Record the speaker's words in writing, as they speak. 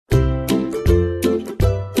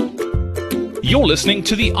You're listening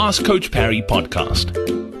to the Ask Coach Parry podcast.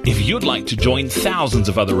 If you'd like to join thousands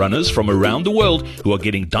of other runners from around the world who are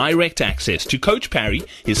getting direct access to Coach Parry,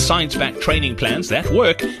 his science-backed training plans that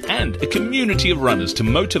work, and a community of runners to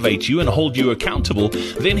motivate you and hold you accountable,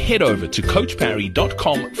 then head over to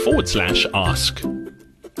coachparry.com/ask.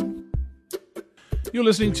 You're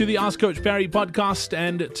listening to the Ask Coach Parry podcast,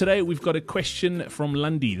 and today we've got a question from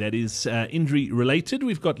Lundy that is injury related.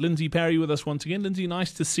 We've got Lindsay Parry with us once again. Lindsay,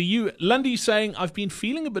 nice to see you. Lundy saying, I've been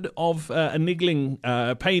feeling a bit of a niggling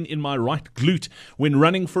pain in my right glute when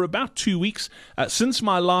running for about 2 weeks. Since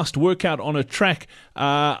my last workout on a track,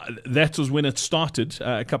 that was when it started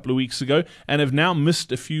a couple of weeks ago, and have now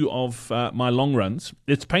missed a few of my long runs.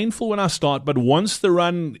 It's painful when I start, but once the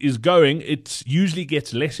run is going, it usually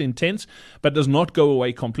gets less intense, but does not go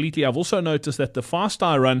away completely. I've also noticed that the faster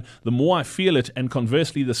I run, the more I feel it, and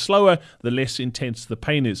conversely, the slower, the less intense the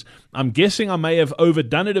pain is. I'm guessing I may have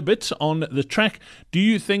overdone it a bit on the track. Do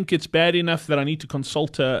you think it's bad enough that I need to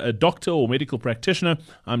consult a doctor or medical practitioner?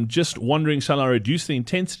 I'm just wondering, shall I reduce the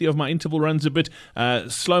intensity of my interval runs a bit,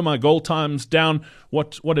 slow my goal times down?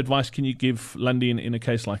 What advice can you give Lundy in a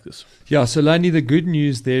case like this? Yeah, so Lundy, the good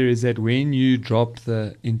news there is that when you drop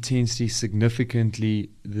the intensity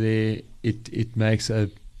significantly, it makes a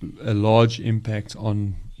large impact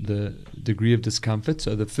on the degree of discomfort.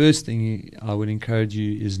 So the first thing I would encourage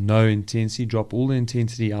you is no intensity. Drop all the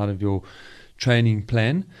intensity out of your training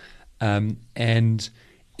plan. And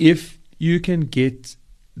if you can get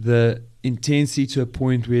the intensity to a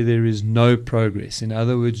point where there is no progress, in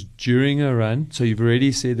other words, during a run, so you've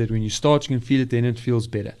already said that when you start you can feel it, then it feels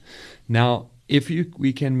better. Now, if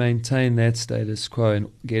we can maintain that status quo and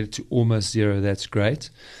get it to almost zero, that's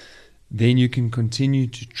great. Then you can continue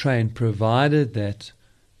to train, provided that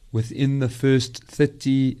within the first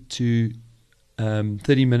 30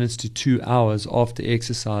 minutes to 2 hours after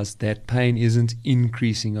exercise, that pain isn't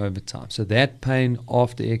increasing over time. So that pain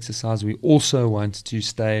after exercise, we also want to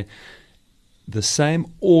stay the same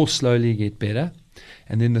or slowly get better.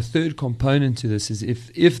 And then the third component to this is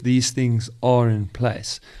if these things are in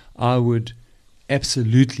place, I would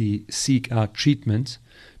absolutely seek out treatment,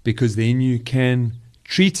 because then you can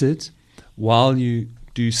treat it while you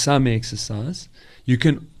do some exercise. You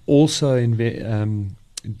can also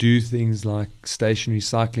do things like stationary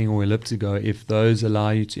cycling or elliptigo if those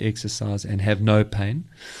allow you to exercise and have no pain.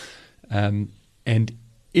 And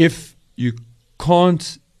if you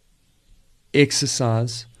can't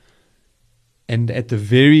exercise and at the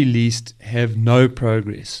very least have no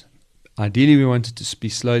progress, ideally we want it to be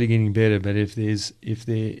slowly getting better, but if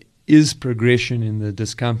there is progression in the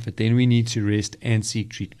discomfort, then we need to rest and seek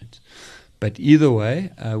treatment. But either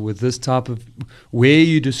way, with this type of where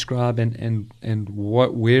you describe and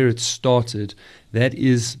where it started, that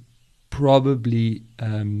is probably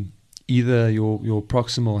either your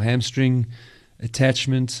proximal hamstring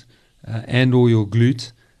attachment and or your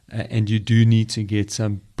glute, and you do need to get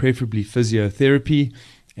some, preferably physiotherapy.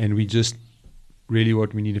 And we just really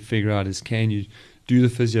what we need to figure out is, can you do the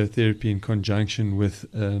physiotherapy in conjunction with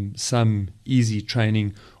some easy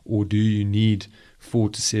training, or do you need 4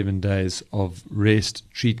 to 7 days of rest,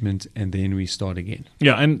 treatment, and then we start again?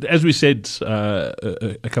 Yeah, and as we said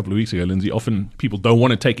a couple of weeks ago, Lindsay, often people don't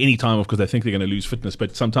want to take any time off because they think they're going to lose fitness,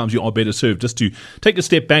 but sometimes you are better served just to take a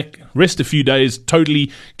step back, rest a few days,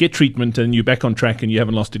 totally get treatment, and you're back on track and you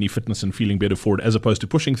haven't lost any fitness and feeling better for it, as opposed to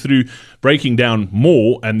pushing through, breaking down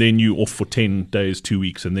more, and then you off for 10 days, 2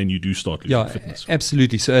 weeks, and then you do start losing fitness.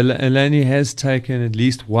 Absolutely. So Eleni has taken at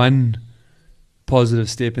least one positive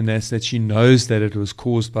step, and that's that she knows that it was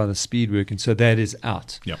caused by the speed work, and so that is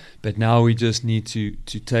out. Yeah. But now we just need to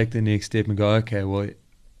take the next step and go, okay, well,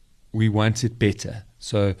 we want it better.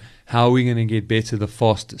 So how are we going to get better the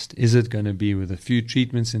fastest? Is it going to be with a few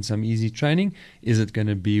treatments and some easy training? Is it going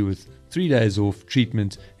to be with 3 days off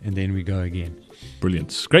treatment and then we go again?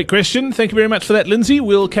 Brilliant. Great question. Thank you very much for that, Lindsay.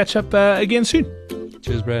 We'll catch up again soon.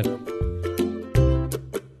 Cheers, Brad.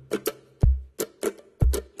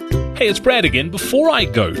 Hey, it's Brad again. Before I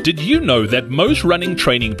go, did you know that most running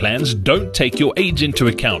training plans don't take your age into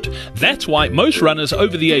account? That's why most runners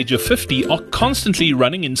over the age of 50 are constantly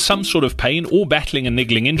running in some sort of pain or battling a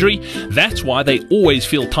niggling injury. That's why they always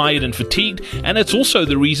feel tired and fatigued, and it's also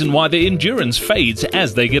the reason why their endurance fades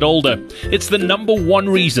as they get older. It's the number one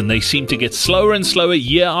reason they seem to get slower and slower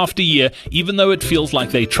year after year, even though it feels like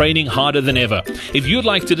they're training harder than ever. If you'd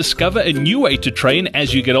like to discover a new way to train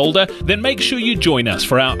as you get older, then make sure you join us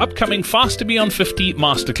for our upcoming Faster Beyond 50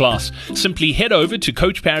 Masterclass. Simply head over to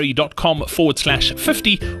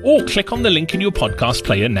coachparry.com/50 or click on the link in your podcast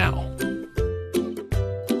player now.